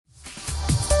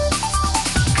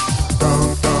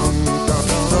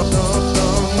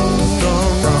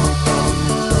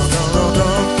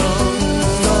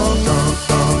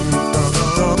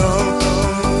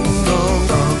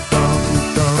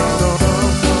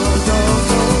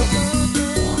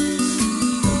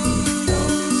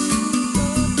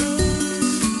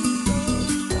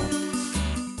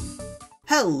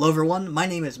Hello everyone, my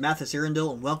name is Mathis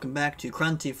Arundel and welcome back to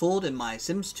Krand-ti-Fold in my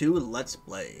Sims 2 Let's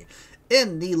Play.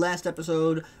 In the last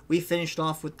episode, we finished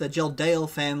off with the Geldale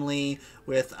family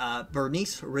with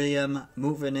Bernice Riam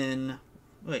moving in...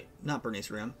 Wait, not Bernice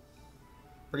Riam.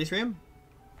 Bernice Riam?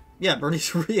 Yeah, Bernice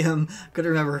Riam,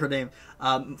 couldn't remember her name.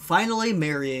 Finally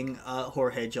marrying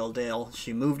Jorge Geldale.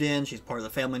 She moved in, she's part of the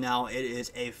family now. It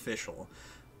is official.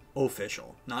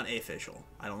 Official, not official.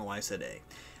 I don't know why I said A.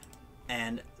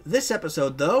 And this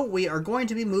episode, though, we are going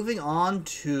to be moving on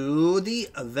to the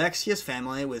Veksyus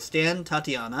family with Stan,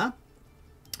 Tatiana,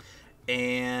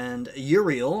 and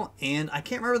Uriel, and I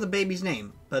can't remember the baby's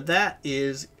name, but that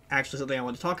is actually something I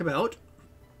want to talk about,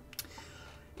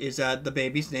 is that the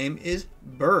baby's name is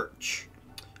Birch.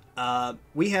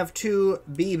 We have two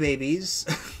B babies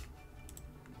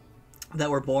that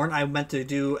were born. I meant to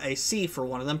do a C for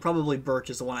one of them. Probably Birch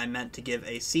is the one I meant to give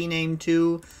a C name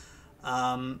to.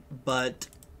 But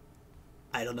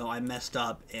I don't know, I messed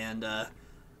up, and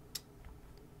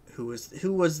who was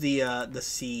the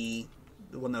C,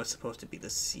 the one that was supposed to be the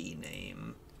C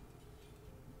name?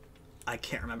 I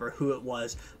can't remember who it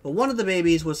was, but one of the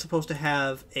babies was supposed to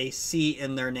have a C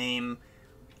in their name.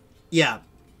 Yeah,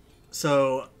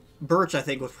 so Birch, I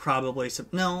think, was probably,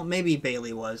 no, maybe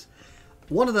Bailey was.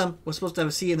 One of them was supposed to have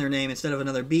a C in their name instead of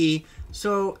another B,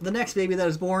 so the next baby that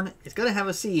is born is going to have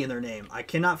a C in their name. I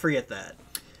cannot forget that.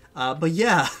 But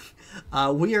yeah,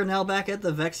 we are now back at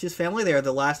the Veksyus family. They are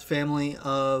the last family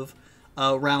of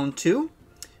round 2.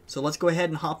 So let's go ahead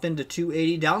and hop into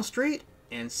 280 Down Street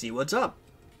and see what's up.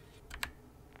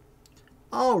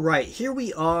 Alright, here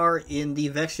we are in the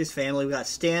Veksyus family. We got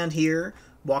Stan here,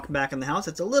 walking back in the house.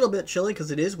 It's a little bit chilly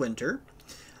because it is winter.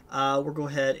 We'll go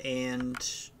ahead and...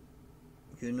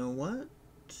 You know what?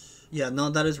 Yeah,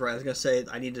 no, that is right. I was going to say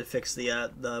I need to fix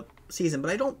the season, but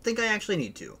I don't think I actually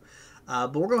need to.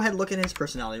 But we'll go ahead and look at his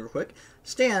personality real quick.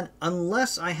 Stan,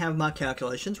 unless I have my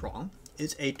calculations wrong,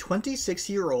 is a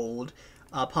 26-year-old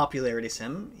popularity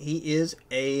sim. He is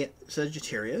a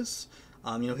Sagittarius.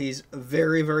 You know, he's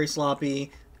very, very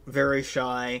sloppy, very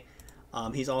shy.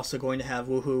 He's also going to have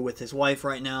woohoo with his wife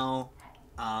right now.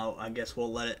 I guess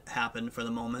we'll let it happen for the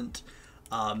moment.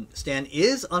 Stan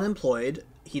is unemployed.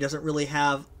 He doesn't really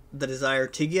have the desire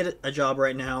to get a job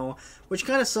right now, which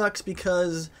kind of sucks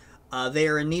because they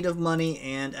are in need of money,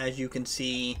 and as you can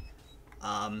see,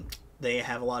 they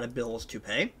have a lot of bills to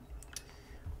pay.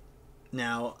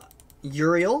 Now,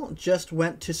 Uriel just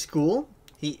went to school.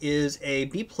 He is a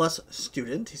B+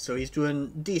 student, so he's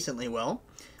doing decently well.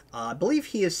 I believe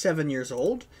he is 7 years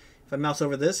old. If I mouse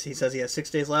over this, he says he has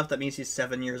 6 days left. That means he's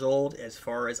 7 years old, as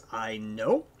far as I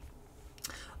know.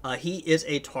 He is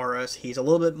a Taurus. He's a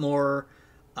little bit more,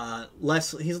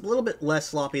 he's a little bit less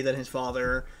sloppy than his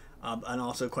father, and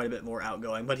also quite a bit more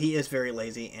outgoing. But he is very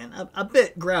lazy and a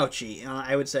bit grouchy.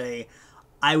 I would say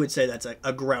that's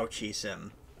a grouchy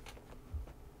sim.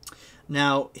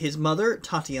 Now, his mother,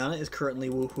 Tatiana, is currently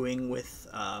woohooing with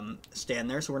Stan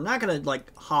there, so we're not gonna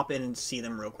like hop in and see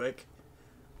them real quick.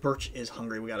 Birch is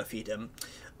hungry. We gotta feed him.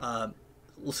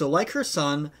 So, like her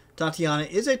son, Tatiana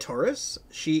is a Taurus.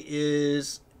 She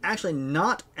is actually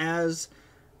not as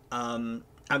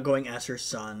outgoing as her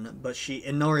son, but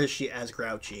nor is she as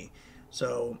grouchy.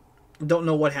 So, don't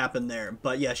know what happened there.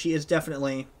 But yeah, she is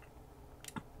definitely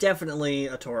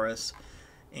a Taurus.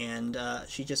 And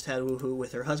she just had woohoo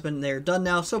with her husband. They're done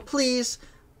now. So please,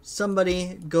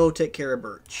 somebody go take care of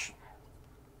Birch.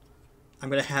 I'm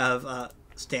going to have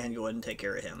Stan go ahead and take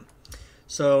care of him.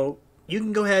 So you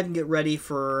can go ahead and get ready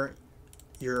for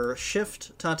your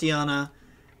shift, Tatiana,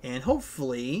 and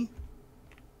hopefully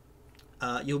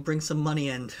you'll bring some money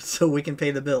in so we can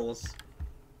pay the bills.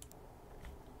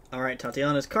 Alright,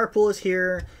 Tatiana's carpool is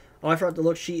here. Oh, I forgot to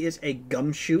look. She is a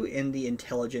gumshoe in the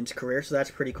intelligence career, so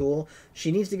that's pretty cool.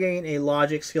 She needs to gain a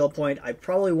logic skill point. I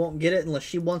probably won't get it unless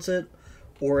she wants it,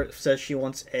 or it says she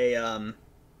wants a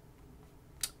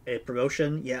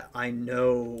promotion. Yeah, I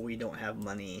know we don't have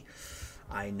money.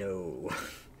 I know.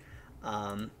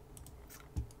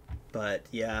 But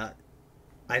yeah,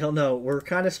 I don't know. We're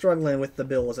kind of struggling with the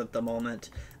bills at the moment.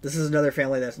 This is another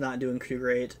family that's not doing too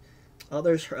great. Oh,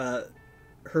 there's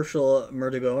Herschel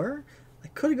Murdegoer. I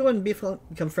could go and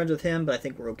become friends with him, but I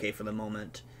think we're okay for the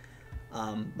moment.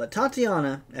 But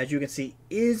Tatiana, as you can see,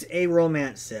 is a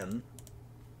romance sim.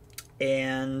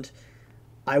 And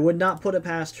I would not put it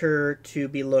past her to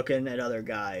be looking at other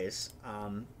guys.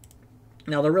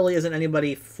 Now, there really isn't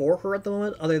anybody for her at the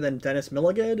moment other than Dennis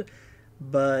Milligid.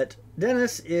 But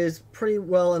Dennis is pretty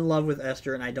well in love with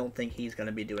Esther, and I don't think he's going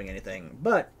to be doing anything.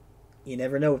 But you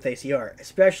never know with ACR,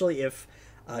 especially if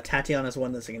Tatiana's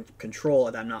one that's in control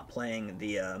and I'm not playing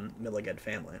the Milligid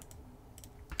family.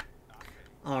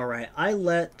 Alright, I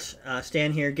let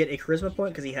Stan here get a charisma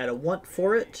point because he had a want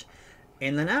for it.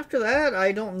 And then after that,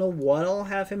 I don't know what I'll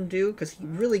have him do because he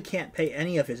really can't pay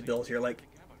any of his bills here. Like,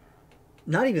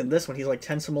 not even this one. He's like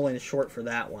 10 simoleons short for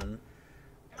that one.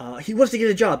 He wants to get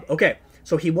a job. Okay,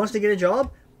 so he wants to get a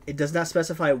job. It does not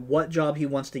specify what job he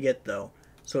wants to get, though.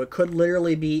 So it could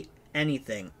literally be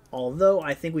anything. Although,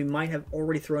 I think we might have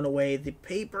already thrown away the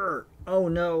paper. Oh,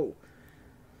 no.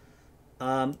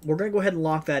 We're going to go ahead and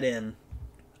lock that in.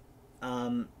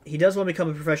 He does want to become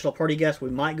a professional party guest. We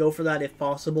might go for that if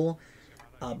possible.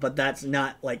 But that's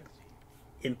not, like,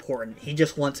 important. He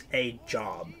just wants a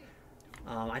job.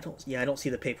 I don't see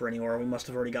the paper anymore. We must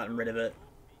have already gotten rid of it.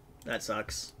 That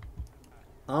sucks.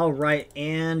 Alright,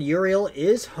 and Uriel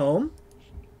is home.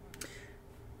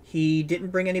 He didn't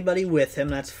bring anybody with him.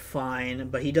 That's fine.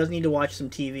 But he does need to watch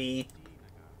some TV.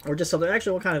 Or just something.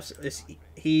 Actually, what kind of...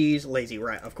 He's lazy,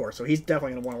 right? Of course. So he's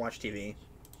definitely going to want to watch TV.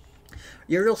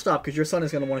 Uriel, stop, because your son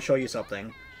is going to want to show you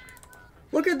something.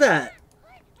 Look at that!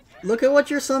 Look at what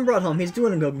your son brought home. He's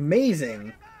doing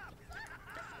amazing.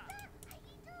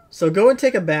 So go and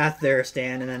take a bath there,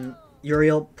 Stan, and then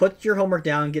Uriel, put your homework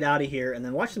down, get out of here, and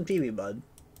then watch some TV, bud.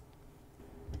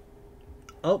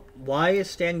 Oh, why is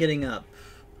Stan getting up?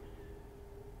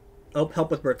 Oh,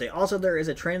 help with birthday. Also, there is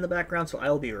a train in the background, so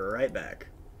I'll be right back.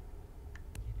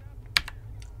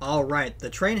 Alright, the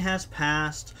train has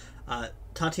passed.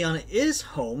 Tatiana is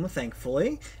home,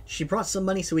 thankfully. She brought some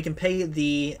money so we can pay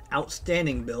the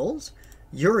outstanding bills.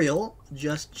 Uriel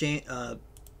just...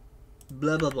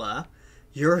 blah, blah, blah.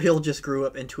 Uriel just grew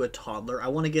up into a toddler. I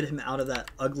want to get him out of that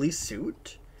ugly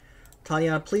suit.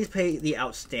 Tatiana, please pay the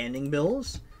outstanding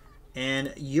bills.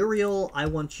 And Uriel, I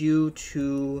want you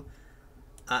to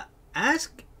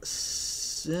ask...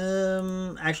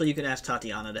 actually, you can ask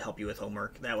Tatiana to help you with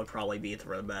homework. That would probably be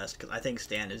for the best, because I think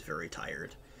Stan is very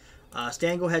tired.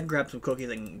 Stan, go ahead and grab some cookies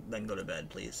and then go to bed,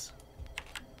 please.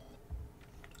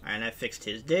 And I fixed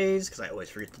his days, because I always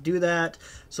forget to do that.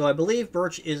 So I believe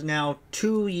Birch is now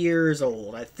 2 years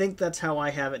old. I think that's how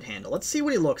I have it handled. Let's see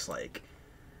what he looks like.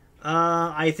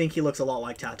 I think he looks a lot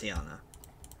like Tatiana.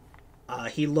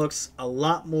 He looks a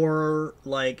lot more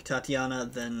like Tatiana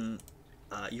than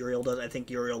Uriel does. I think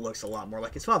Uriel looks a lot more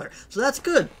like his father. So that's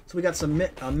good. So we got some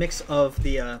a mix of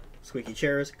the squeaky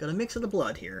chairs. Got a mix of the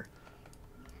blood here.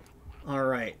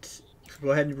 Alright. So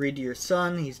go ahead and read to your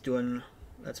son. He's doing...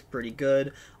 That's pretty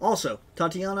good. Also,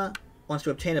 Tatiana wants to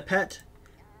obtain a pet.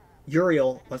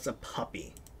 Uriel wants a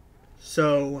puppy.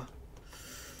 So,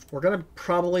 we're going to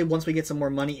probably, once we get some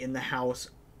more money in the house,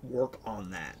 work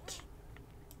on that.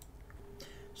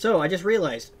 So, I just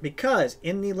realized, because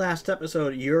in the last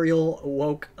episode, Uriel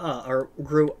woke up, or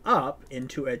grew up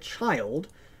into a child,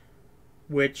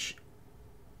 which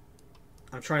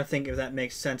I'm trying to think if that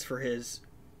makes sense for his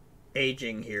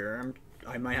aging here.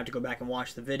 I might have to go back and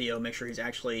watch the video, make sure he's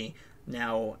actually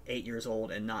now 8 years old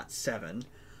and not 7.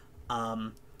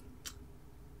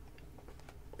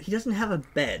 He doesn't have a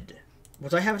bed.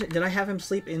 Did I have him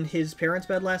sleep in his parents'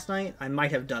 bed last night? I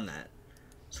might have done that.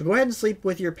 So go ahead and sleep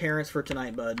with your parents for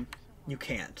tonight, bud. You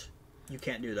can't. You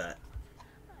can't do that.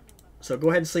 So go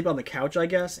ahead and sleep on the couch, I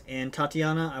guess. And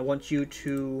Tatiana, I want you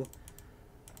to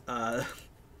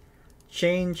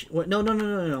change...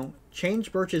 No.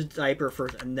 Change Birch's diaper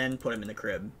first and then put him in the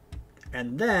crib.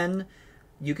 And then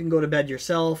you can go to bed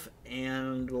yourself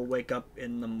and we'll wake up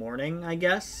in the morning, I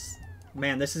guess.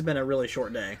 Man, this has been a really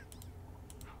short day.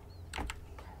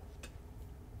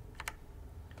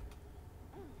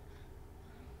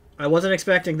 I wasn't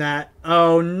expecting that.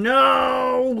 Oh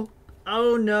no!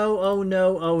 Oh no, oh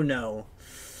no, oh no.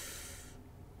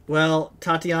 Well,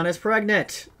 Tatiana's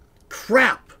pregnant.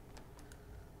 Crap!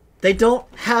 They don't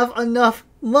have enough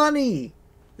money!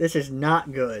 This is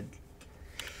not good.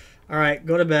 Alright,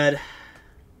 go to bed.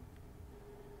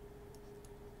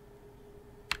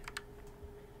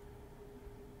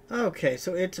 Okay,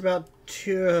 so it's about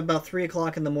 3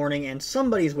 o'clock in the morning, and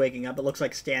somebody's waking up. It looks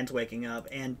like Stan's waking up,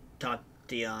 and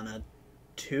Tatiana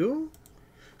too?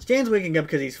 Stan's waking up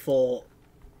because he's full,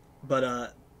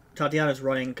 but Tatiana's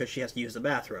running because she has to use the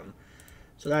bathroom.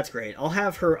 So that's great.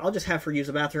 I'll just have her use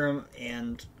the bathroom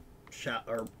and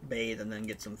or bathe and then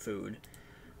get some food.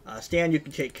 Stan, you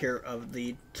can take care of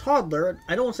the toddler.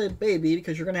 I don't want to say baby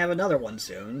because you're going to have another one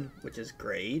soon, which is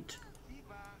great.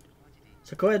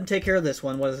 So go ahead and take care of this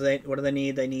one. What do they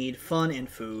need? They need fun and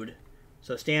food.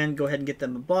 So Stan, go ahead and get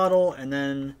them a bottle, and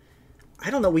then I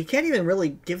don't know. We can't even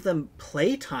really give them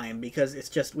playtime because it's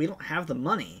just we don't have the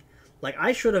money. Like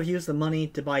I should have used the money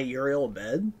to buy Uriel a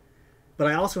bed, but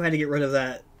I also had to get rid of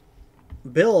that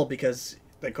bill because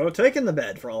they could have taken the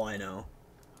bed for all I know.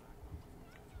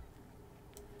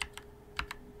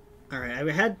 Alright,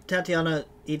 I had Tatiana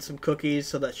eat some cookies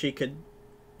so that she could,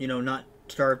 you know, not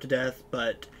starve to death,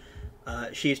 but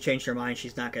she's changed her mind.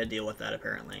 She's not going to deal with that,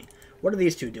 apparently. What are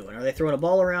these two doing? Are they throwing a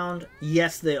ball around?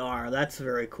 Yes, they are. That's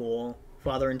very cool.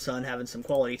 Father and son having some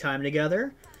quality time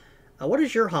together. What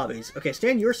is your hobbies? Okay,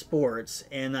 Stan, your sports,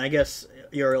 and I guess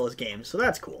Uriel is games, so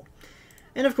that's cool.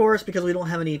 And of course, because we don't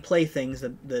have any playthings,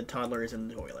 the toddler is in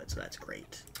the toilet, so that's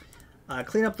great.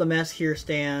 Clean up the mess here,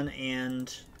 Stan,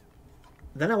 and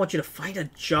then I want you to find a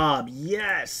job.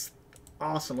 Yes!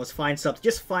 Awesome, let's find something.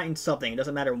 Just find something. It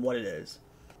doesn't matter what it is.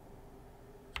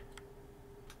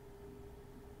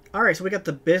 Alright, so we got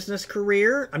the business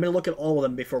career. I'm going to look at all of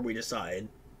them before we decide.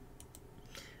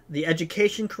 The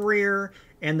education career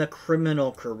and the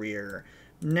criminal career.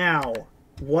 Now,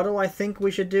 what do I think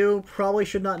we should do? Probably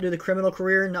should not do the criminal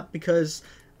career, not because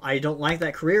I don't like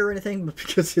that career or anything, but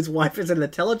because his wife is an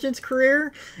intelligence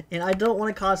career, and I don't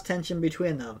want to cause tension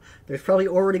between them. There's probably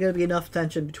already going to be enough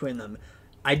tension between them.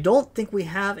 I don't think we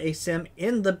have a sim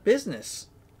in the business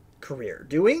career,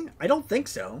 do we? I don't think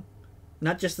so.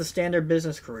 Not just the standard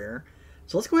business career.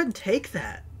 So let's go ahead and take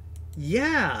that.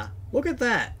 Yeah, look at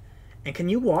that. And can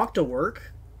you walk to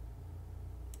work?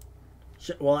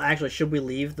 Well, actually, should we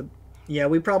leave the... Yeah,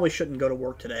 we probably shouldn't go to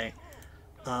work today.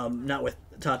 Not with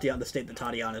Tatiana, the state that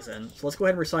Tatiana's in. So let's go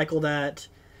ahead and recycle that.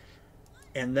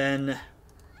 And then,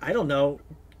 I don't know.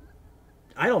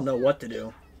 I don't know what to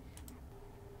do.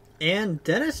 And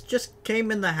Dennis just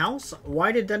came in the house?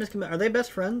 Why did Dennis come in? Are they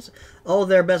best friends? Oh,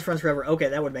 they're best friends forever. Okay,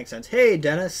 that would make sense. Hey,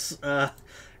 Dennis.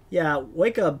 Yeah,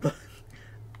 wake up.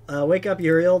 Wake up,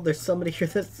 Uriel. There's somebody here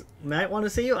that might want to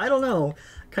see you. I don't know.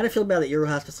 Kind of feel bad that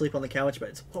Uriel has to sleep on the couch, but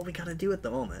it's what we gotta do at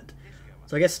the moment.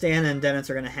 So I guess Stan and Dennis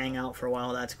are gonna hang out for a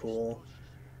while. That's cool.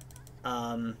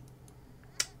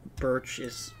 Birch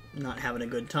is not having a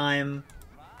good time.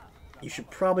 You should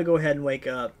probably go ahead and wake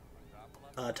up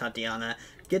Tatiana.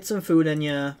 Get some food in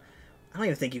you. I don't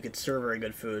even think you could serve very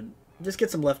good food. Just get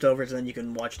some leftovers and then you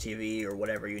can watch TV or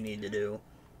whatever you need to do.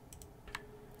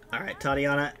 Alright,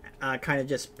 Tatiana kind of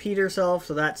just peed herself,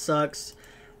 so that sucks.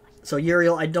 So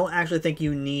Uriel, I don't actually think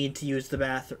you need to use the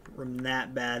bathroom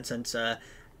that bad since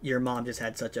your mom just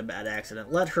had such a bad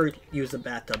accident. Let her use the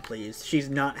bathtub, please. She's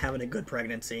not having a good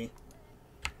pregnancy.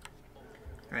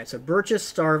 Alright, so Birch is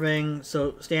starving.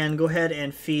 So Stan, go ahead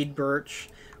and feed Birch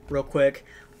real quick.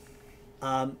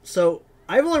 So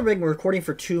I've only been recording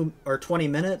for 2 or 20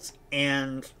 minutes,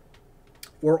 and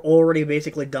we're already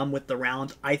basically done with the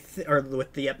round. Or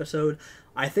with the episode.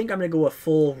 I think I'm gonna go a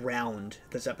full round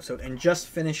this episode and just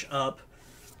finish up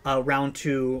round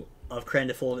 2 of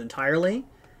Krand-ti-Fold entirely.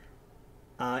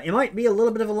 It might be a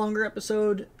little bit of a longer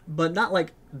episode, but not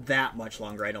like that much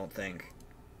longer, I don't think.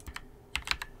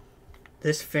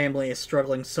 This family is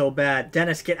struggling so bad.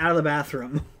 Dennis, get out of the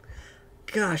bathroom.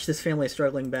 Gosh, this family is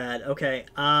struggling bad. Okay,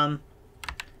 can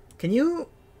you...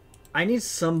 I need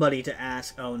somebody to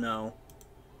ask... Oh, no.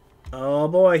 Oh,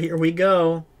 boy, here we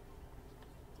go.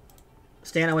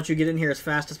 Stan, I want you to get in here as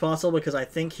fast as possible because I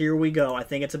think here we go. I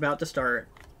think it's about to start.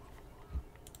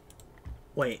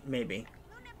 Wait, maybe.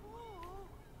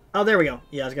 Oh, there we go.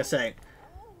 Yeah, I was going to say.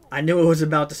 I knew it was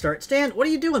about to start. Stan, what are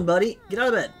you doing, buddy? Get out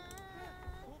of bed.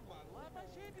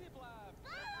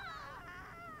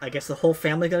 I guess the whole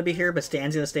family's going to be here, but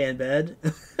Stan's going to stay in bed.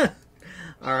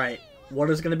 Alright. What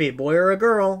is it going to be? A boy or a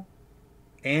girl?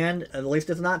 And at least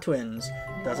it's not twins.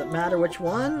 Doesn't matter which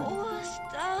one.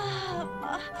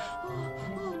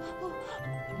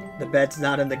 The bed's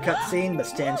not in the cutscene, but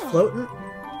Stan's floating.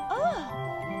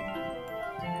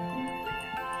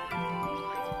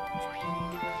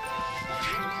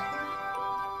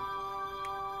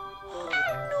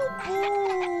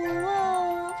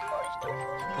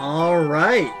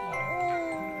 Alright.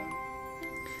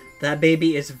 That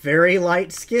baby is very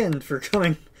light-skinned for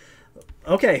coming...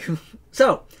 Okay,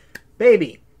 so,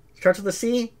 baby. Starts with a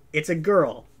C. It's a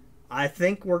girl. I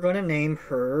think we're going to name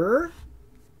her...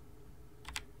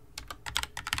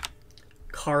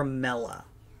 Carmela.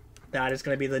 That is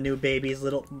going to be the new baby's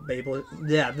little... baby.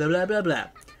 Yeah, blah, blah, blah, blah.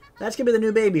 That's going to be the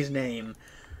new baby's name.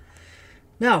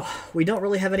 Now, we don't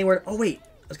really have anywhere... Oh, wait.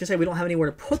 I was going to say we don't have anywhere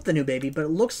to put the new baby, but it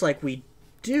looks like we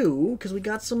do, because we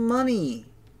got some money.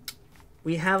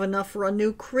 We have enough for a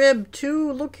new crib,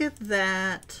 too. Look at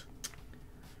that.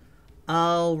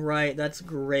 Alright, that's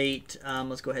great.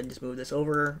 Let's go ahead and just move this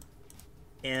over.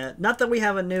 And not that we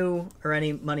have a new, or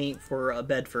any money for a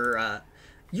bed for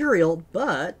Uriel,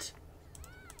 but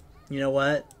you know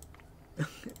what?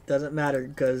 It doesn't matter,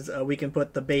 because we can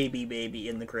put the baby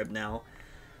in the crib now.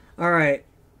 Alright,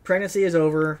 pregnancy is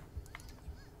over.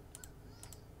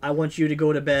 I want you to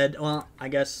go to bed. Well, I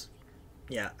guess,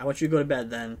 yeah, I want you to go to bed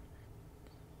then.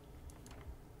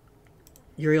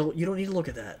 Uriel, you don't need to look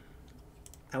at that.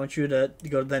 I want you to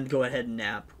go ahead and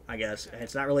nap, I guess.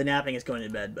 It's not really napping, it's going to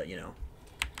bed, but you know.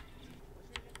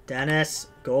 Dennis,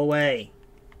 go away.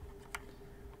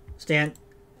 Stan,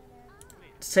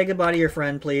 say goodbye to your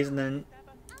friend, please, and then...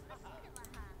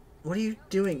 What are you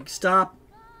doing? Stop.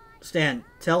 Stan,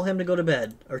 tell him to go to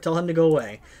bed, or tell him to go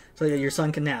away, so that your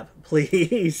son can nap,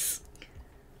 please.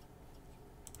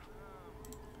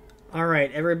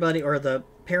 Alright, everybody, or the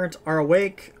parents are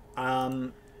awake,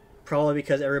 probably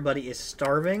because everybody is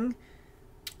starving,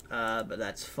 but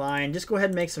that's fine. Just go ahead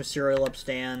and make some cereal up,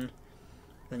 Stan,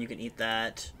 then you can eat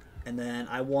that, and then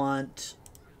I want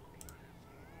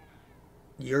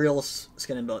Uriel's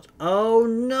skin and bones. Oh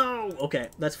no! Okay,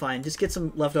 that's fine, just get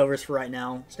some leftovers for right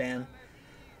now, Stan.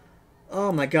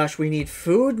 Oh my gosh, we need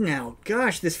food now.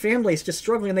 Gosh, this family is just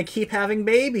struggling and they keep having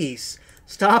babies.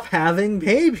 Stop having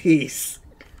babies.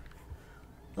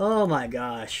 Oh my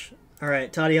gosh.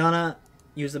 Alright, Tatiana,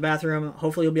 use the bathroom.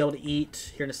 Hopefully you'll be able to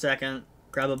eat here in a second.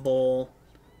 Grab a bowl.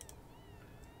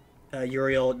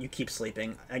 Uriel, you keep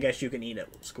sleeping. I guess you can eat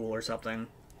at school or something.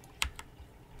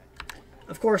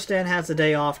 Of course, Stan has the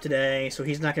day off today, so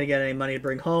he's not going to get any money to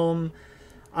bring home.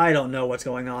 I don't know what's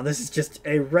going on. This is just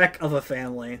a wreck of a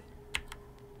family.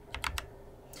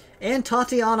 And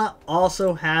Tatiana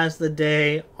also has the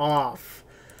day off.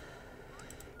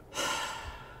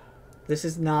 This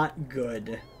is not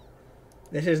good.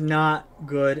 This is not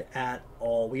good at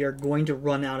all. We are going to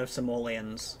run out of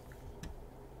simoleons.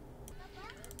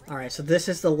 Alright, so this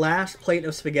is the last plate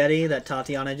of spaghetti that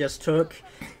Tatiana just took.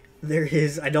 There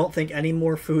is, I don't think, any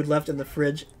more food left in the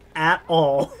fridge at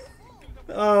all.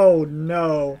 Oh,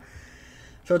 no.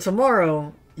 So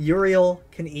tomorrow, Uriel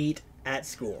can eat at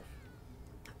school.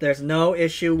 There's no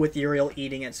issue with Uriel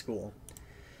eating at school.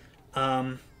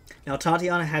 Now,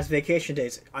 Tatiana has vacation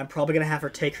days. I'm probably going to have her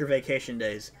take her vacation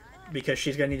days because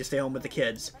she's going to need to stay home with the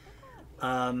kids.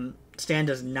 Stan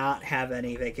does not have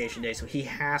any vacation days, so he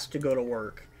has to go to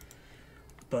work.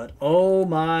 But, oh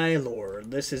my lord,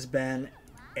 this has been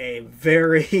a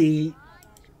very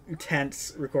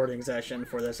tense recording session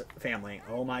for this family.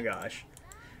 Oh my gosh.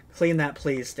 Clean that,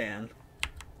 please, Stan.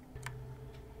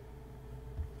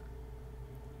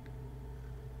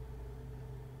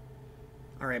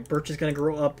 Alright, Birch is going to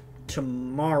grow up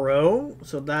tomorrow,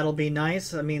 so that'll be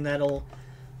nice. I mean, that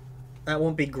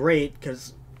won't be great,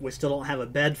 because we still don't have a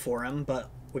bed for him, but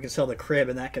we can sell the crib,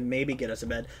 and that can maybe get us a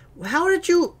bed. How did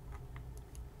you...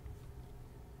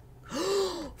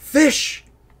 Fish!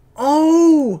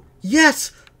 Oh!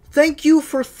 Yes! Thank you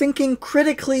for thinking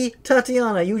critically,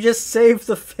 Tatiana. You just saved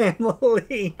the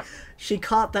family. She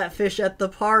caught that fish at the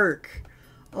park.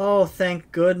 Oh,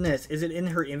 thank goodness. Is it in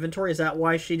her inventory? Is that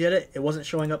why she did it? It wasn't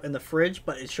showing up in the fridge,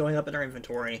 but it's showing up in her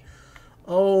inventory.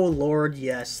 Oh, Lord,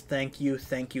 yes. Thank you,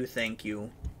 thank you, thank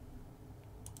you.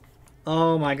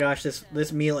 Oh my gosh,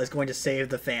 this meal is going to save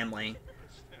the family.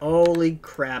 Holy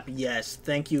crap, yes.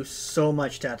 Thank you so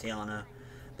much, Tatiana.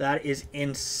 That is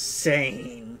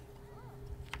insane.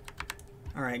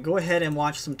 Alright, go ahead and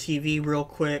watch some TV real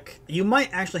quick. You might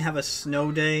actually have a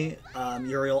snow day,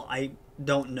 Uriel. I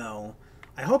don't know.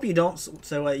 I hope you don't,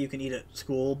 so that you can eat at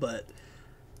school, but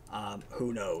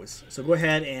who knows. So go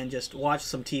ahead and just watch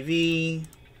some TV.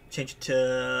 Change it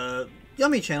to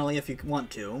Yummy Channel if you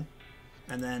want to.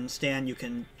 And then, Stan, you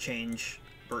can change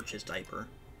Birch's diaper.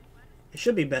 It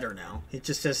should be better now. It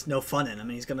just says no fun in him,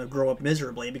 and he's going to grow up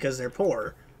miserably because they're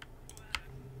poor.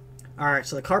 Alright,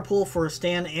 so the carpool for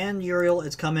Stan and Uriel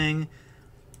is coming.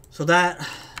 So that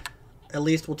at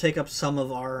least will take up some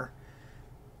of our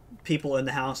people in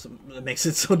the house. It makes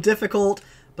it so difficult.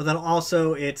 But then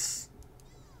also it's...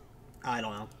 I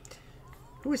don't know.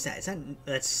 Who is that?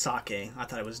 That's Sake. I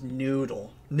thought it was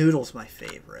Noodle. Noodle's my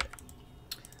favorite.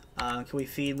 Can we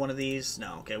feed one of these?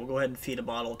 No. Okay, we'll go ahead and feed a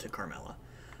bottle to Carmela.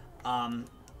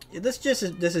 This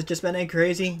has just been a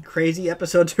crazy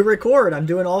episode to record. I'm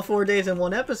doing all 4 days in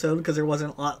one episode because there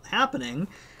wasn't a lot happening.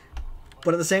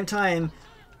 But at the same time,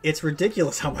 it's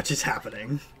ridiculous how much is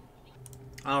happening.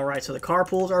 Alright, so the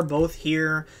carpools are both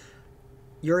here.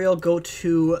 Uriel, go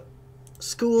to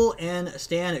school, and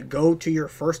Stan, go to your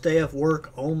first day of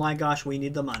work. Oh my gosh, we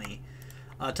need the money.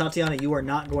 Tatiana, you are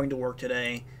not going to work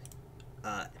today.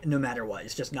 No matter what.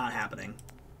 It's just not happening.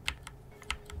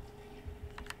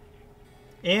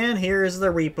 And here's the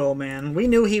repo man. We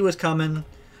knew he was coming.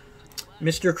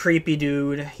 Mr. Creepy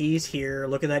Dude. He's here.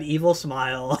 Look at that evil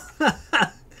smile.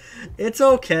 It's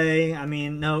okay. I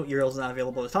mean, no, Uriel's not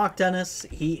available to talk tennis.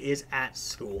 He is at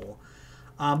school.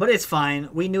 But it's fine.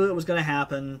 We knew it was going to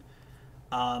happen.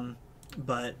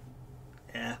 But,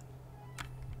 yeah.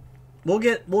 We'll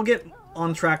get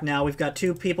on track now. We've got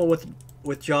 2 people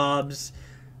with jobs.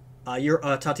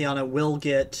 Tatiana will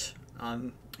get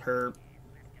her...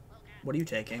 What are you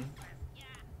taking?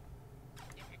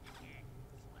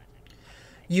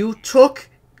 You took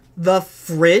the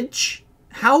fridge?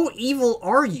 How evil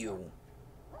are you?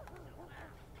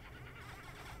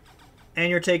 And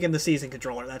you're taking the season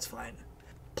controller. That's fine.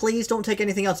 Please don't take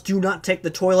anything else. Do not take the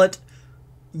toilet.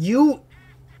 You...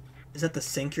 Is that the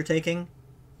sink you're taking?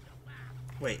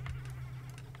 Wait.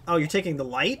 Oh, you're taking the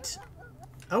light?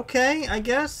 Okay, I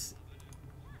guess.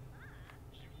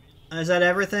 Is that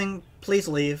everything? Please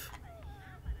leave.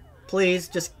 Please,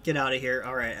 just get out of here.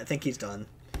 Alright, I think he's done.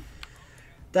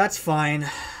 That's fine.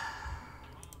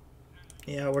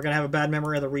 Yeah, we're gonna have a bad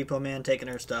memory of the Repo Man taking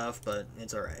her stuff, but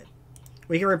it's alright.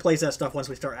 We can replace that stuff once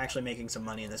we start actually making some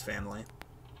money in this family.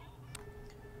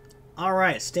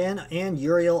 Alright, Stan and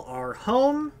Uriel are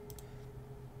home.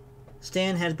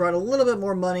 Stan has brought a little bit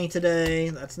more money today.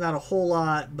 That's not a whole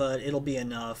lot, but it'll be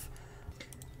enough.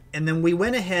 And then we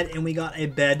went ahead and we got a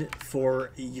bed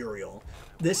for Uriel.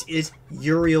 This is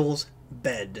Uriel's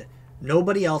bed.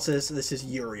 Nobody else's. This is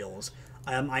Uriel's.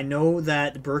 I know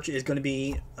that Birch is going to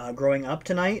be growing up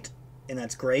tonight, and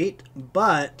that's great,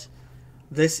 but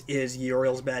this is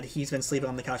Uriel's bed. He's been sleeping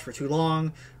on the couch for too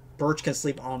long. Birch can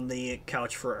sleep on the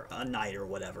couch for a night or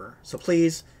whatever. So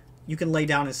please, you can lay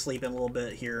down and sleep in a little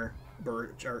bit here,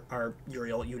 Birch, or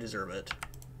Uriel. You deserve it.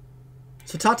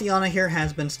 So Tatiana here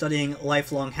has been studying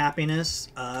lifelong happiness.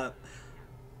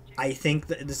 I think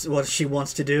that this is what she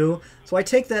wants to do. So I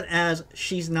take that as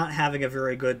she's not having a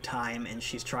very good time and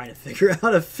she's trying to figure out how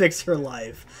to fix her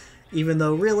life. Even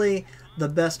though really the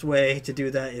best way to do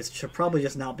that is to probably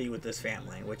just not be with this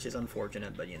family, which is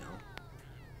unfortunate, but you know.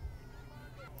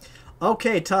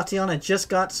 Okay, Tatiana just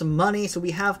got some money, so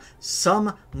we have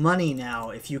some money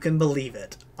now, if you can believe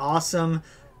it. Awesome.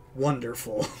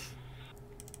 Wonderful.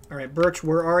 Alright, Birch,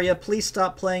 where are you? Please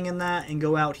stop playing in that and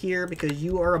go out here because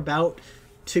you are about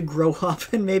to grow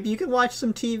up and maybe you can watch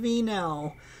some TV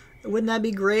now. Wouldn't that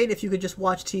be great if you could just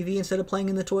watch TV instead of playing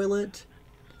in the toilet?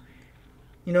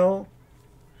 You know?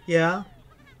 Yeah.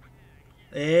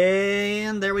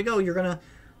 And there we go. You're gonna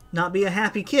not be a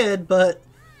happy kid, but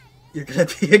you're gonna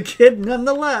be a kid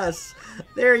nonetheless.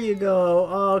 There you go.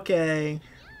 Okay.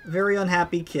 Very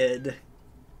unhappy kid.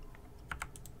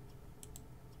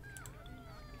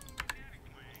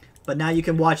 But now you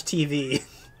can watch TV.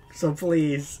 So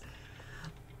please.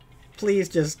 Please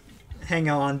just hang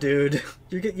on, dude.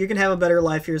 You can have a better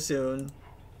life here soon.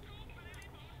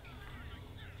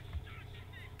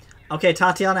 Okay,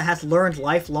 Tatiana has learned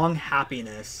lifelong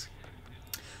happiness.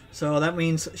 So that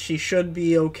means she should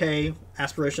be okay,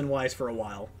 aspiration-wise, for a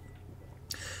while.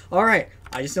 Alright,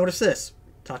 I just noticed this.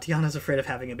 Tatiana's afraid of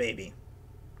having a baby.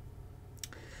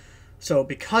 So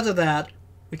because of that,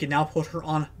 we can now put her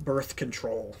on birth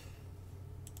control.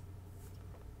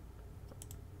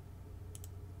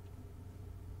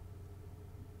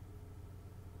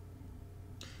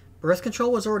 Birth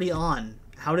control was already on.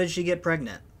 How did she get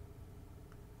pregnant?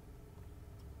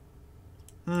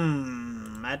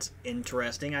 That's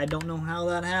interesting. I don't know how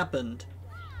that happened.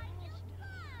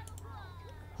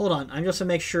 Hold on, I'm just to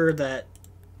make sure that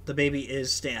the baby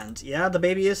is Stan's. Yeah, the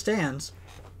baby is Stan's.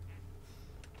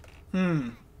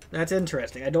 That's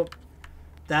interesting.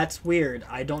 That's weird.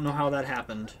 I don't know how that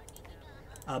happened.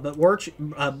 But Birch,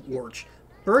 why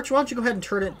don't you go ahead and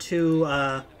turn it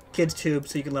to Kids Tube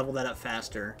so you can level that up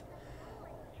faster.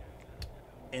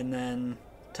 And then,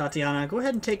 Tatiana, go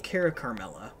ahead and take care of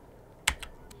Carmela.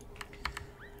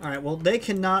 Alright, well, they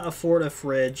cannot afford a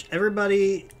fridge.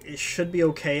 Everybody should be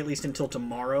okay, at least until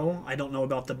tomorrow. I don't know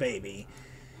about the baby.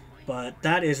 But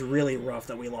that is really rough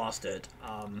that we lost it. But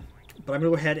I'm going to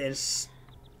go ahead and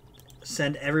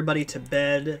send everybody to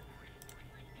bed.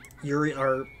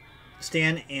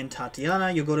 Stan and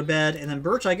Tatiana, you'll go to bed. And then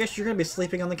Birch, I guess you're going to be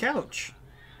sleeping on the couch.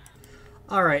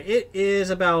 Alright, it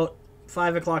is about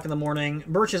 5 o'clock in the morning.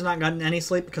 Birch has not gotten any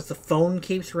sleep because the phone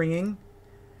keeps ringing.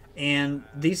 And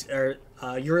these are...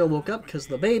 Uriel woke up because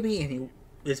of the baby, and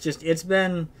it's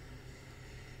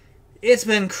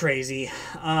been crazy.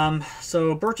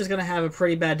 So Birch is gonna have a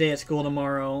pretty bad day at school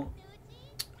tomorrow.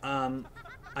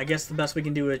 I guess the best we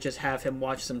can do is just have him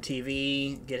watch some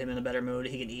TV, get him in a better mood.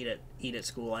 He can eat at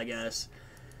school, I guess.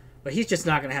 But he's just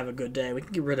not gonna have a good day. We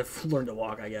can get rid of Learn to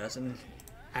Walk, I guess, and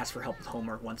ask for help with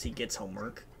homework once he gets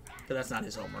homework. But that's not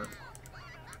his homework.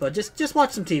 But just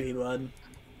watch some TV, bud.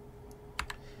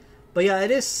 But yeah,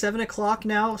 it is 7 o'clock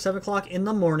now, 7 o'clock in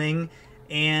the morning,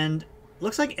 and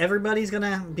looks like everybody's going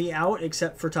to be out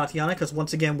except for Tatiana, because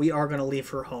once again, we are going to leave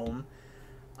her home.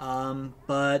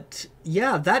 But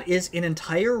yeah, that is an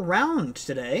entire round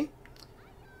today,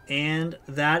 and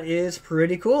that is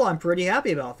pretty cool. I'm pretty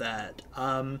happy about that.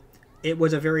 It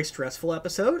was a very stressful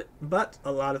episode, but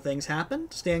a lot of things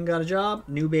happened. Stan got a job,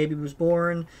 new baby was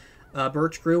born,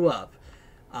 Birch grew up.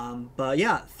 But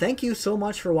yeah, thank you so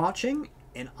much for watching,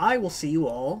 and I will see you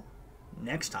all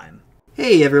next time.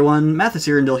 Hey everyone, Mathis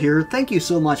Irondale here. Thank you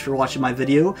so much for watching my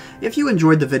video. If you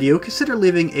enjoyed the video, consider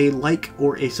leaving a like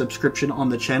or a subscription on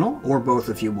the channel, or both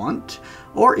if you want.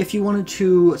 Or if you wanted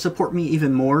to support me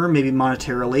even more, maybe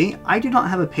monetarily, I do not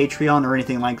have a Patreon or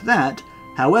anything like that.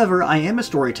 However, I am a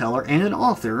storyteller and an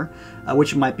author,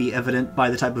 which might be evident by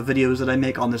the type of videos that I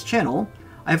make on this channel.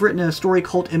 I've written a story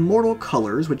called Immortal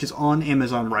Colors, which is on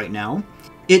Amazon right now.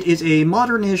 It is a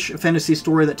modern-ish fantasy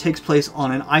story that takes place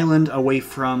on an island away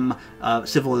from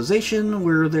civilization,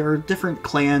 where there are different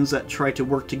clans that try to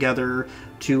work together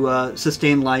to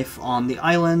sustain life on the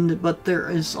island, but there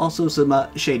is also some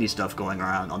shady stuff going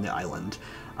around on the island.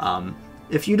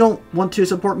 If you don't want to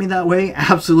support me that way,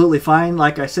 absolutely fine.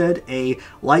 Like I said, a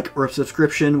like or a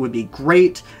subscription would be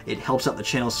great. It helps out the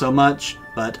channel so much.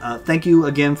 But thank you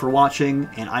again for watching,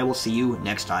 and I will see you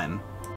next time.